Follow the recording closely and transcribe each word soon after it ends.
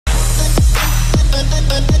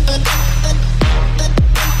So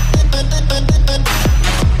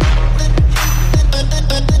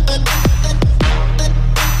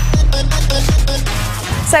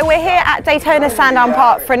we're here at Daytona Sandown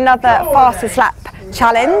Park for another fastest lap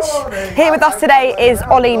challenge. Here with us today is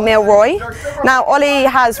Ollie Millroy. Now Ollie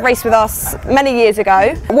has raced with us many years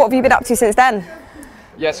ago. What have you been up to since then?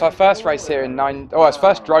 Yeah, so I first raced here in I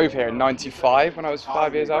first drove here in '95 when I was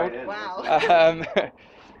 5 years old. Wow.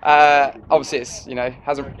 Obviously it's,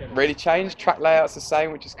 hasn't really changed. Track layout's the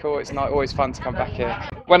same, which is cool. It's not always fun to come back here.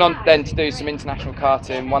 Went on then to do some international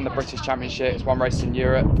karting, won the British Championships, won races in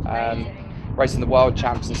Europe, racing the world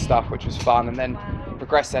champs and stuff, which was fun, and then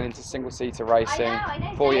progressed then into single-seater racing,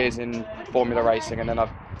 4 years in Formula racing, and then I'm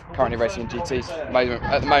currently racing in GTs.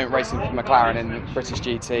 At the moment racing for McLaren in British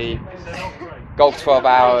GT, Golf 12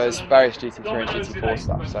 Hours, various GT3 and GT4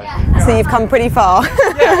 stuff. So you've come pretty far.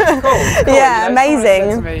 Yeah, cool. Yeah, amazing.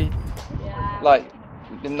 To me, like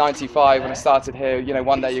in '95 when I started here,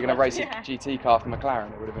 one day you're going to race a GT car for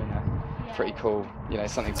McLaren. It would have been pretty cool,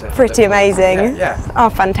 something to... Pretty amazing. Yeah. Oh,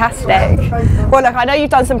 fantastic. Well, look, I know you've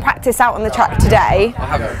done some practice out on the track today. I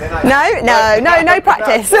haven't. No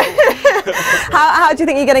practice. How do you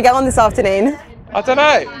think you're going to get on this afternoon? I don't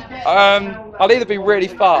know. I'll either be really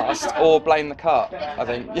fast or blame the kart, I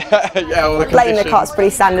think. Yeah, all the Blame the kart's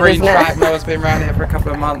pretty standard, Green isn't it? track, Noah's been around here for a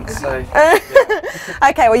couple of months, so...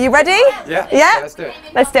 Okay, well, you ready? Yeah, let's do it.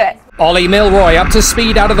 Let's do it. Ollie Millroy up to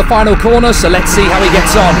speed out of the final corner, so let's see how he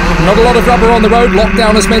gets on. Not a lot of rubber on the road,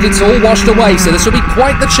 lockdown has meant it's all washed away, so this will be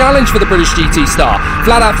quite the challenge for the British GT star.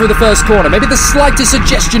 Flat out through the first corner, maybe the slightest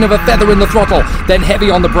suggestion of a feather in the throttle, then heavy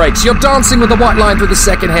on the brakes. You're dancing with the white line through the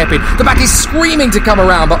second hairpin. The back is screaming to come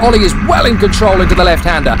around, but Ollie is well in control into the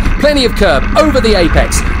left-hander. Plenty of curb, over the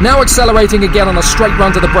apex. Now accelerating again on a straight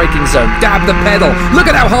run to the braking zone. Dab the pedal. Look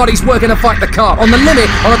at how hard he's working to fight the kart. On the limit,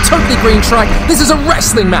 on a totally green track, this is a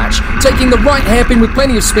wrestling match. Taking the right hairpin with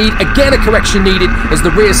plenty of speed, again a correction needed as the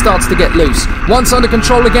rear starts to get loose. Once under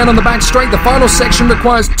control again on the back straight, the final section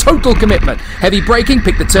requires total commitment. Heavy braking,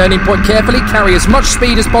 pick the turning point carefully, carry as much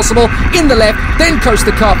speed as possible in the left, then coast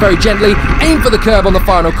the kart very gently, aim for the curb on the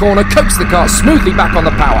final corner, coax the kart smoothly back on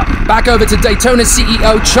the power. Back over to Daytona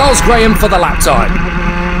CEO Charles Graham for the lap time.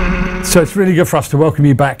 So it's really good for us to welcome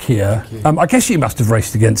you back here. I guess you must have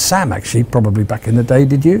raced against Sam, actually, probably back in the day,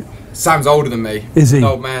 did you? Sam's older than me. Is he? He's an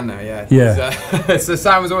old man now, yeah. Yeah. So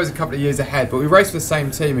Sam was always a couple of years ahead, but we raced for the same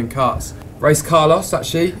team in karts. Raced Carlos,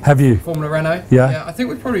 actually. Have you? Formula Renault. Yeah. I think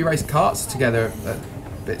we probably raced karts together at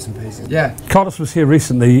bits and pieces. Yeah. Carlos was here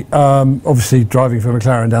recently, obviously driving for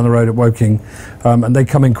McLaren down the road at Woking, and they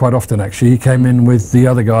come in quite often, actually. He came in with the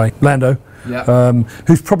other guy, Lando,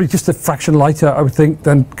 who's probably just a fraction lighter, I would think,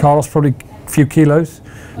 than Carlos, probably a few kilos.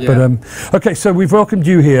 Yeah. But okay, so we've welcomed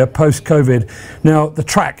you here post-COVID. Now the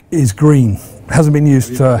track is green, hasn't been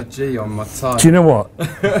used. A G on my tie. Do you know what,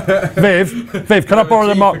 Viv? Can I borrow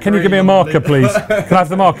the marker? Can you give me a marker, please? Can I have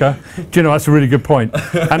the marker? Do you know, that's a really good point.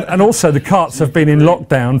 And also the karts have been in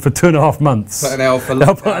lockdown for 2.5 months. Put an L for I'll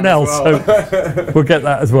lockdown. put an L, well. so we'll get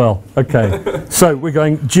that as well. Okay, so we're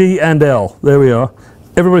going G and L. There we are.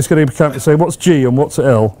 Everybody's going to be careful to say what's G and what's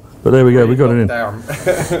L. But there we go, we got it in.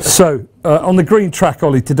 So, on the green track,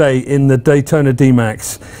 Ollie, today in the Daytona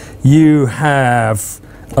DMAX, you have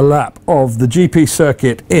a lap of the GP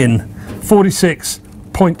circuit in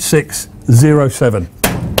 46.607.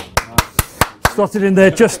 Slotted in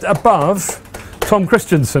there just above Tom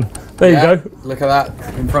Christensen. There you go. Look at that,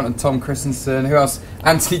 in front of Tom Christensen. Who else?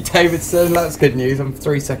 Anthony Davidson, that's good news. I'm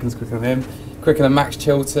 3 seconds quicker than him. Quicker than Max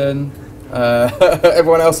Chilton.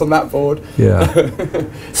 Everyone else on that board. Yeah.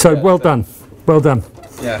 So well done. Well done.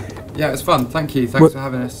 Yeah, it was fun. Thank you. Thanks for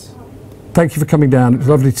having us. Thank you for coming down. It was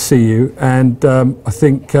lovely to see you. And I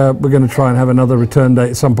think we're going to try and have another return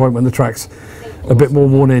date at some point when the track's a bit more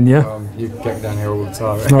worn in, yeah? You get me down here all the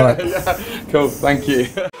time. All right. Yeah. Cool. Thank you.